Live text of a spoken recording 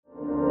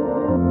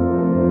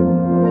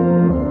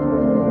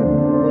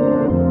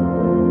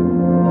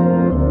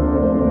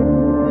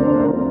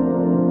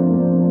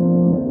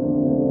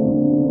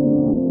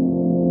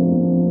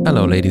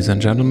ladies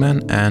and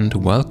gentlemen, and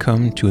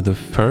welcome to the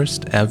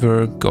first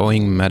ever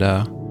Going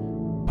Meta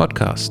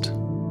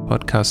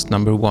podcast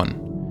number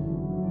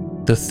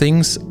 1. The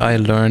things I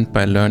learned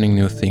by learning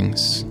new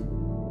things.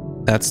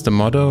 That's the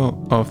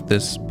motto of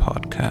this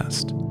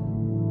podcast.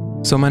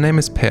 So my name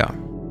is Per.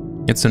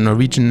 It's a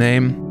Norwegian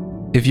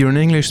name. If you're an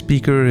English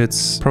speaker,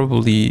 it's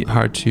probably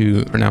hard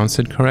to pronounce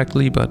it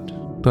correctly, but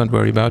don't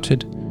worry about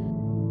it.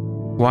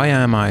 Why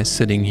am I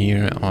sitting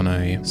here on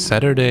a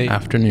Saturday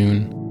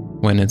afternoon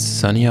when it's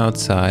sunny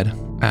outside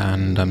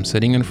and I'm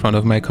sitting in front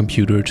of my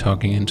computer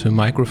talking into a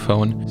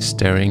microphone,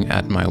 staring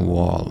at my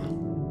wall?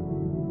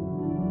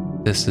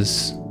 This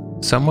is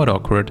somewhat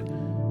awkward,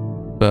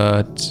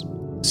 but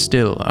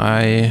still,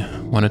 I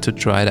wanted to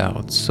try it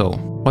out. So,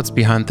 what's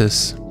behind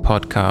this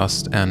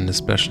podcast and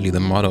especially the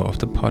motto of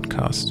the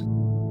podcast?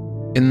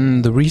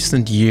 In the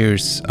recent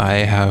years, I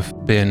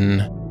have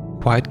been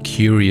quite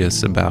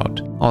curious about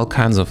all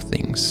kinds of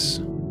things.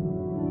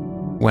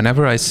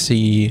 Whenever I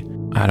see,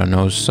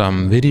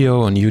 some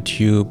video on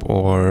YouTube,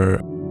 or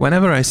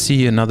whenever I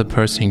see another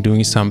person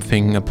doing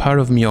something, a part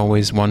of me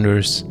always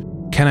wonders,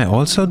 can I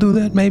also do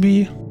that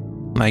maybe?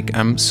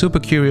 I'm super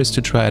curious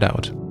to try it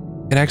out.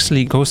 It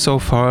actually goes so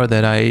far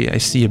that I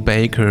see a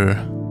baker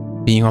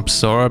being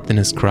absorbed in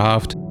his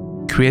craft,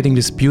 creating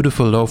this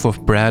beautiful loaf of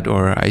bread,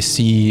 or I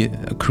see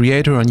a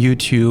creator on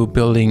YouTube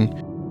building,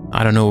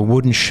 a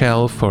wooden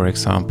shelf, for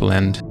example,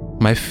 and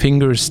my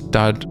fingers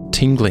start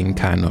tingling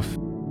kind of,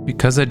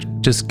 because I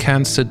just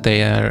can't sit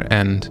there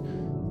and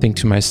think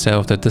to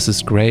myself that this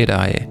is great.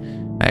 I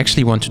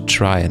actually want to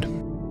try it.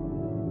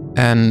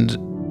 And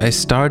I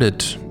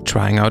started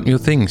trying out new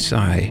things.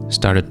 I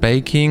started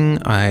baking,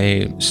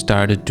 I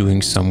started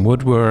doing some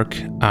woodwork,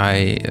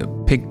 I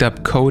picked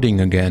up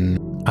coding again,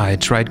 I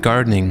tried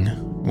gardening.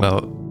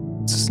 Well,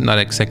 it's not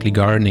exactly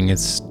gardening,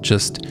 it's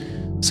just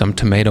some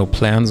tomato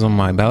plants on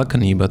my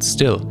balcony, but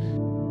still.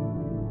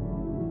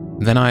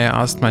 Then I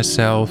asked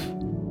myself,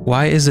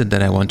 why is it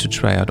that I want to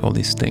try out all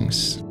these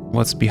things?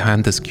 What's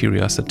behind this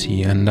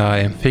curiosity? And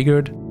I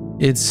figured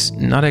it's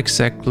not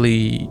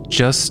exactly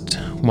just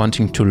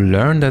wanting to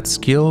learn that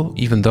skill,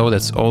 even though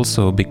that's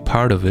also a big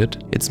part of it.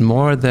 It's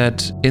more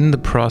that in the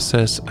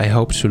process, I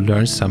hope to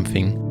learn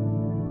something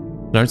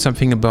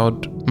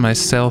about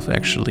myself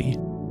actually.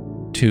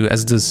 To,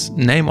 as this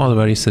name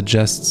already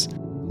suggests,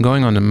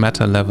 going on a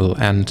meta level,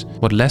 and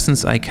what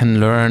lessons I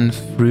can learn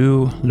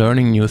through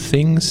learning new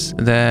things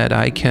that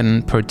I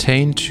can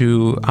pertain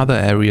to other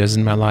areas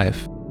in my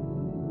life.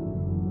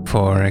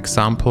 For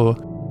example,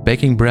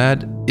 baking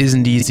bread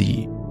isn't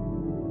easy.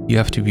 You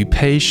have to be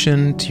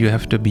patient, you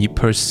have to be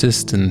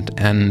persistent,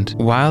 and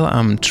while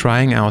I'm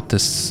trying out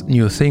this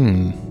new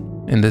thing,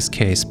 in this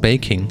case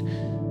baking,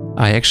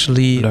 I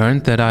actually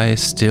learned that I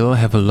still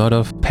have a lot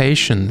of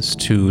patience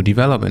to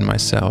develop in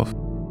myself.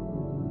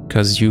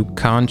 Because you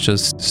can't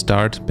just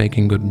start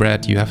baking good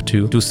bread, you have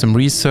to do some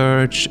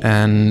research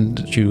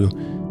and you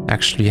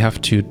actually have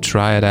to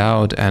try it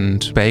out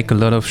and bake a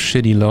lot of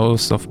shitty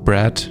loaves of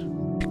bread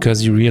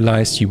because you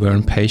realized you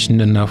weren't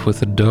patient enough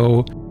with the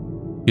dough,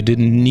 you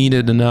didn't knead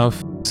it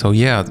enough. So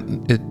yeah,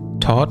 it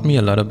taught me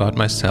a lot about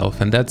myself,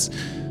 and that's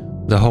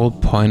the whole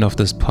point of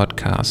this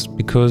podcast,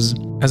 because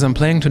as I'm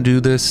planning to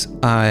do this,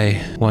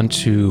 I want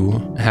to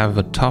have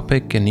a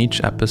topic in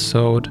each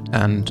episode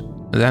and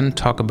then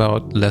talk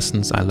about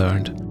lessons I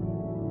learned.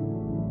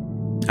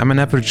 I'm an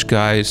average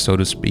guy, so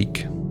to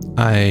speak.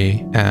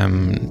 I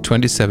am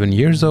 27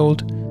 years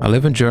old. I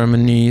live in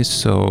Germany,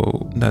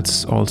 so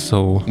that's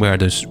also where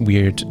this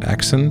weird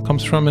accent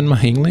comes from in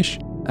my English.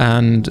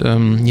 And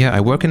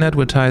I work in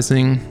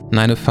advertising,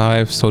 9 to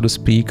 5, so to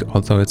speak,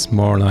 although it's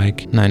more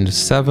like 9 to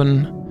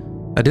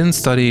 7. I didn't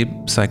study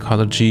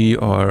psychology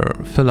or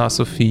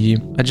philosophy.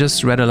 I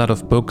just read a lot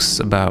of books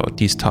about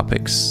these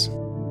topics.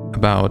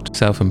 About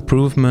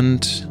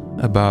self-improvement,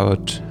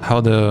 about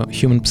how the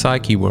human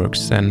psyche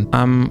works, and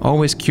I'm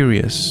always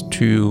curious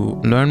to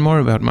learn more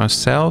about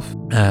myself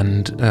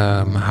and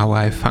how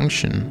I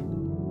function.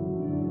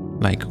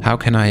 How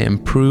can I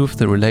improve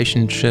the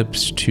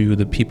relationships to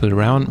the people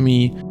around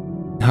me?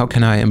 How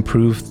can I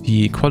improve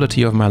the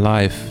quality of my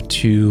life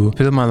to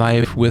fill my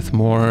life with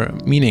more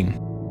meaning,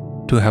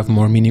 to have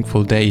more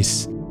meaningful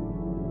days?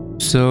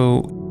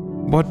 So,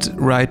 what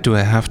right do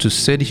I have to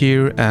sit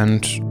here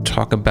and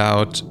talk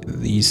about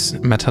these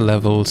meta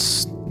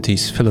levels,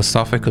 these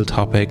philosophical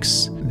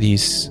topics,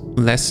 these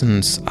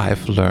lessons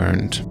I've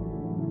learned?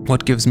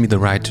 What gives me the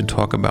right to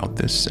talk about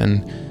this?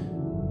 And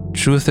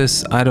truth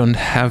is, I don't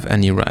have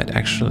any right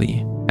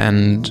actually.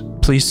 And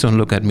please don't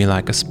look at me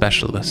like a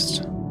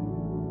specialist.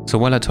 So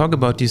while I talk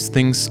about these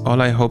things,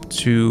 all I hope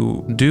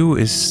to do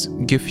is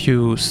give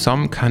you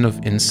some kind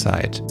of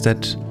insight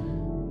that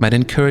might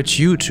encourage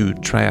you to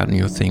try out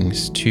new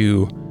things,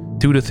 to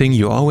do the thing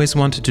you always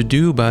wanted to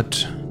do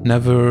but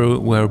never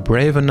were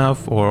brave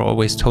enough, or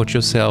always told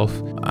yourself,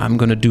 I'm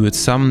gonna do it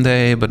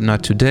someday but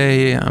not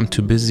today, I'm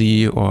too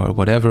busy or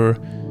whatever.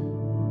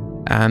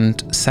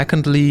 And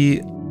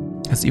secondly,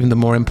 as even the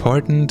more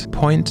important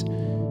point,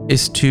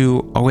 is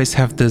to always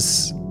have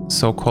this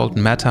so-called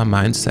meta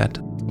mindset.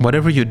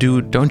 whatever you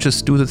do, don't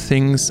just do the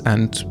things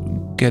and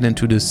get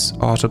into this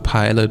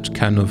autopilot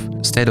kind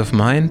of state of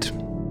mind.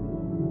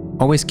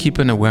 Always keep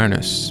an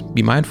awareness.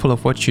 Be mindful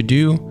of what you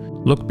do.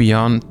 Look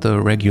beyond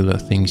the regular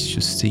things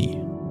you see.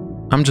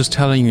 I'm just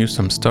telling you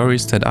some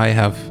stories that I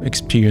have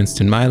experienced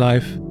in my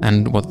life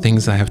and what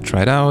things I have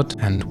tried out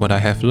and what I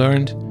have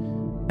learned.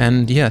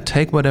 And yeah,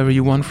 take whatever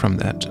you want from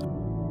that.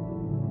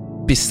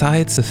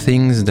 Besides the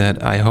things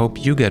that I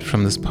hope you get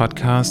from this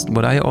podcast,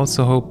 what I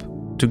also hope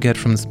to get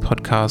from this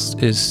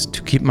podcast is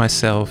to keep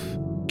myself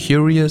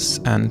curious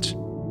and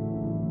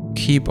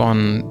keep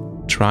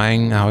on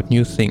trying out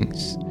new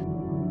things.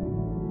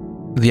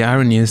 The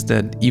irony is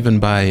that even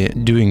by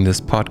doing this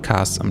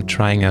podcast, I'm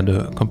trying out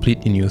a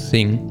completely new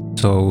thing.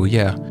 So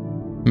yeah,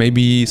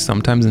 maybe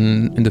sometimes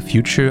in the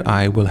future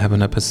I will have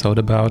an episode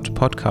about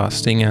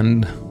podcasting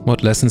and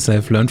what lessons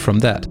I've learned from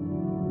that.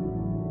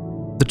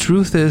 The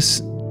truth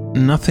is,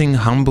 nothing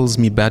humbles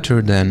me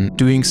better than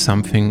doing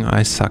something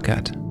I suck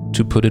at,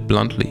 to put it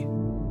bluntly.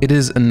 It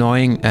is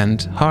annoying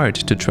and hard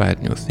to try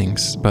out new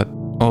things, but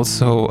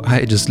also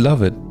I just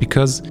love it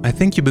because I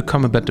think you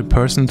become a better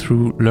person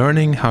through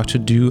learning how to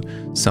do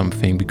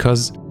something,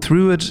 because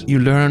through it you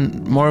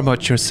learn more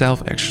about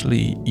yourself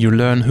actually. You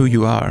learn who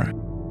you are.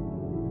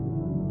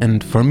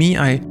 And for me,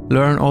 I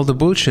learn all the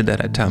bullshit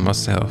that I tell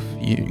myself.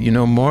 You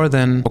know, more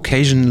than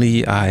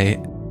occasionally I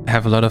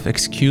have a lot of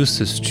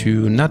excuses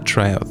to not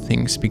try out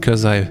things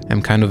because I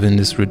am kind of in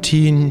this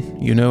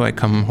routine. You know, I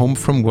come home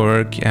from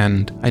work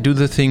and I do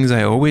the things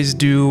I always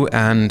do,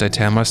 and I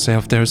tell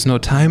myself there's no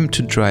time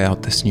to try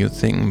out this new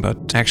thing,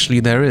 but actually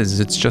there is.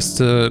 It's just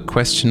a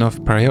question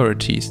of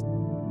priorities.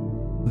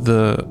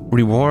 The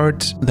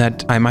reward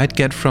that I might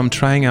get from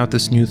trying out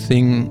this new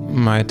thing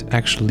might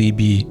actually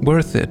be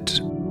worth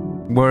it.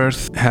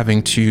 Worth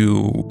having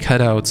to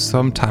cut out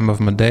some time of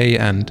my day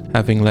and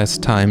having less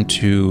time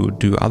to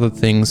do other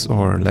things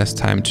or less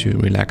time to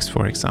relax,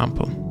 for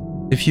example.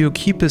 If you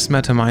keep this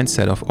meta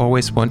mindset of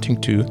always wanting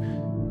to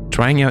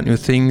trying out new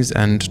things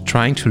and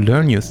trying to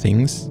learn new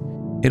things,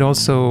 it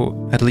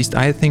also, at least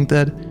I think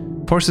that,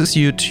 forces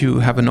you to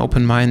have an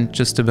open mind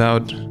just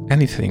about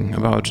anything,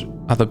 about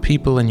other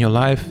people in your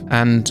life,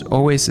 and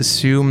always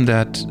assume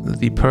that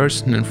the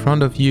person in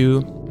front of you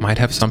might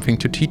have something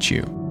to teach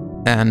you.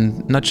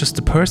 And not just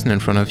the person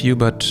in front of you,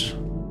 but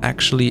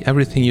actually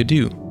everything you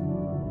do.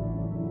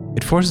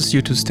 It forces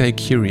you to stay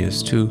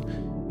curious, to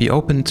be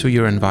open to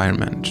your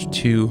environment,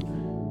 to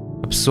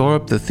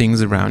absorb the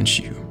things around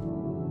you.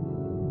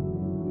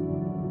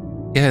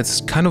 Yeah,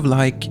 it's kind of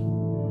like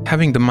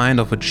having the mind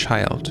of a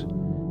child.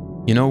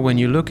 You know, when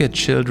you look at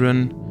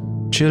children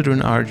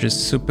are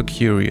just super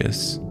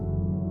curious.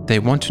 They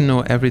want to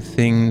know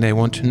everything, they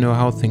want to know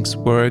how things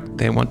work,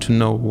 they want to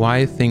know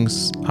why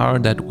things are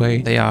that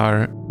way they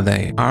are.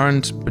 They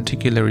aren't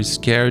particularly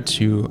scared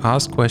to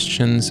ask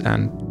questions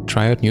and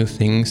try out new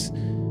things.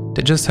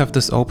 They just have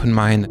this open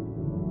mind.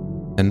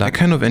 And I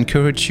kind of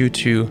encourage you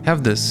to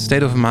have this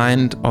state of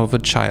mind of a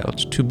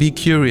child, to be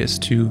curious,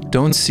 to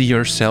don't see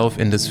yourself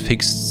in this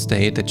fixed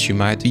state that you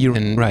might be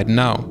in right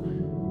now.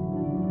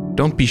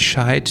 Don't be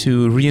shy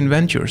to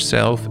reinvent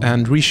yourself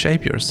and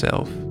reshape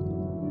yourself.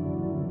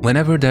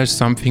 Whenever there's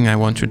something I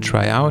want to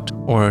try out,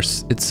 or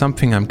it's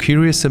something I'm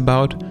curious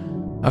about,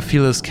 I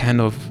feel this kind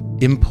of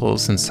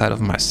impulse inside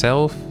of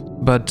myself,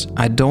 but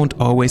I don't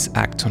always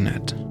act on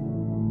it.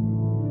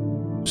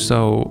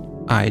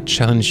 So I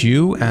challenge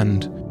you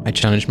and I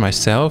challenge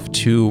myself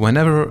to,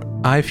 whenever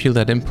I feel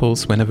that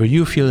impulse, whenever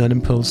you feel that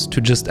impulse,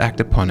 to just act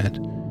upon it,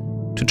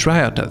 to try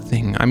out that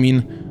thing. I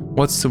mean,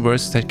 what's the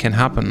worst that can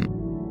happen?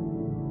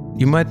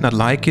 You might not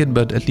like it,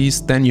 but at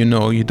least then you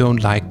know you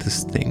don't like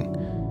this thing.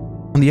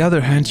 On the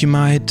other hand, you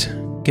might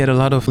get a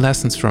lot of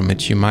lessons from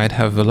it, you might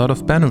have a lot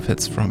of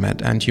benefits from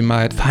it, and you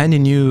might find a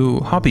new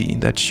hobby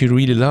that you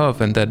really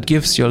love and that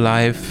gives your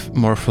life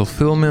more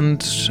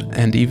fulfillment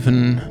and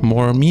even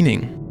more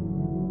meaning.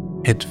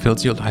 It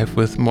fills your life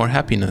with more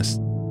happiness.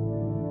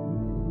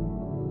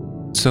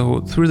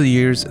 So through the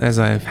years, as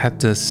I've had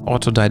this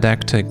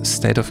autodidactic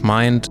state of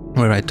mind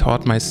where I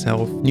taught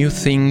myself new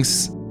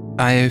things,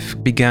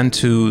 I've begun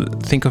to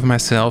think of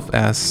myself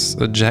as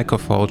a jack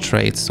of all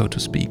trades, so to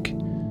speak.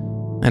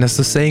 And as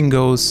the saying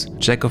goes,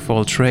 jack of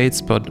all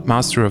trades but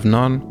master of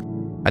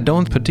none, I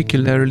don't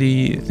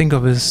particularly think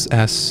of this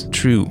as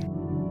true.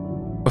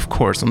 Of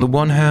course, on the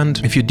one hand,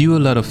 if you do a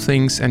lot of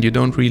things and you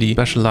don't really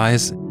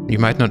specialize, you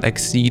might not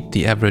exceed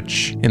the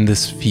average in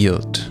this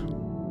field.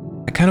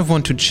 I kind of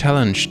want to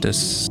challenge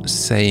this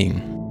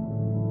saying.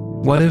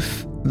 What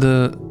if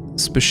the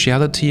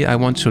speciality I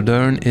want to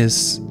learn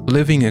is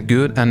living a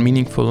good and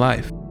meaningful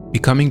life,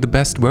 becoming the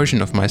best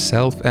version of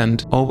myself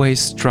and always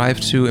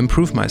strive to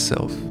improve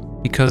myself?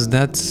 Because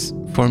that's,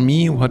 for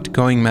me, what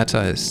going meta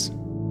is.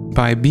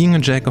 By being a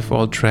jack of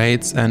all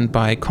trades and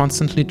by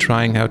constantly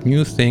trying out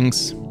new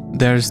things,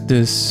 there's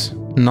this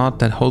knot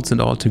that holds it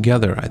all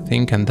together, I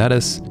think, and that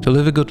is to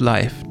live a good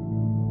life.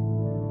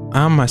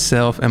 I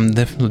myself am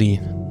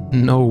definitely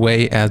no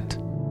way at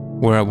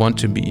where I want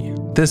to be.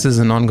 This is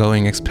an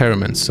ongoing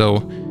experiment,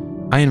 so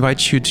I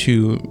invite you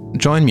to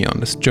join me on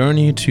this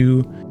journey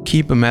to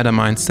keep a meta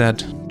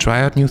mindset,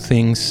 try out new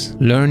things,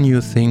 learn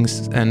new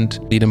things, and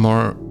lead a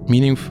more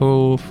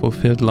meaningful,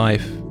 fulfilled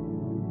life.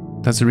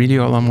 That's really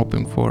all I'm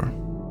hoping for.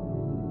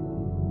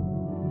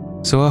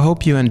 So I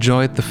hope you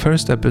enjoyed the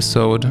first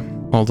episode,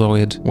 although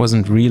it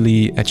wasn't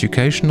really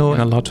educational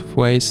in a lot of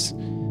ways.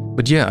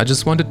 But yeah, I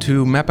just wanted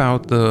to map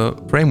out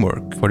the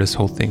framework for this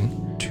whole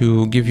thing,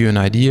 to give you an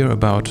idea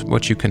about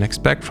what you can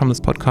expect from this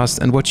podcast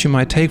and what you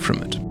might take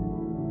from it.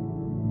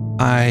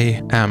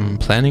 I am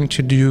planning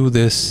to do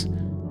this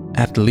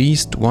at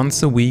least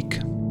once a week.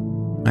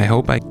 I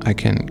hope I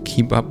can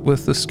keep up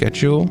with the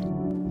schedule.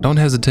 Don't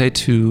hesitate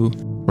to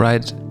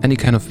write any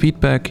kind of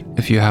feedback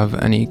if you have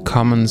any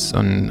comments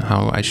on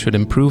how I should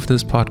improve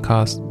this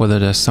podcast, whether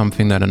there's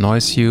something that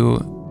annoys you.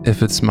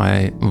 If it's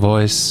my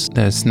voice,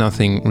 there's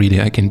nothing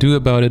really I can do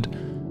about it.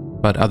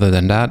 But other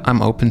than that,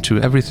 I'm open to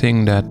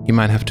everything that you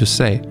might have to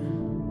say.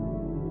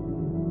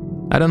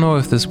 I don't know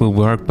if this will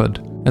work, but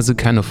as a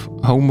kind of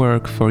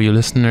homework for your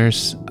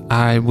listeners,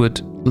 I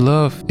would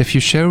love if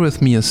you share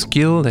with me a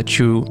skill that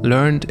you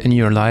learned in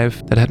your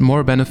life that had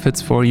more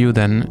benefits for you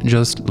than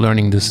just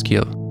learning the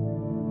skill.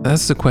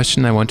 That's the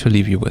question I want to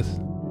leave you with.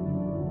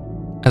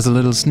 As a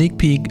little sneak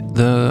peek,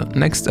 the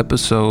next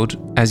episode,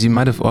 as you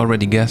might have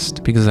already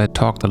guessed, because I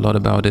talked a lot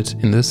about it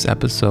in this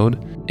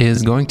episode,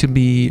 is going to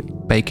be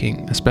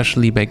baking,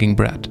 especially baking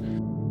bread.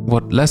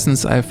 What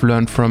lessons I've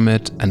learned from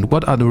it, and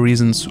what are the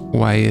reasons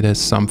why it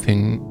is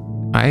something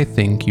I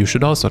think you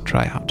should also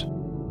try out.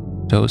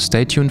 So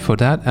stay tuned for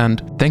that,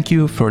 and thank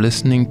you for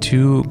listening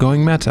to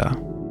Going Meta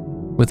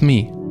with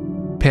me,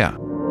 Per.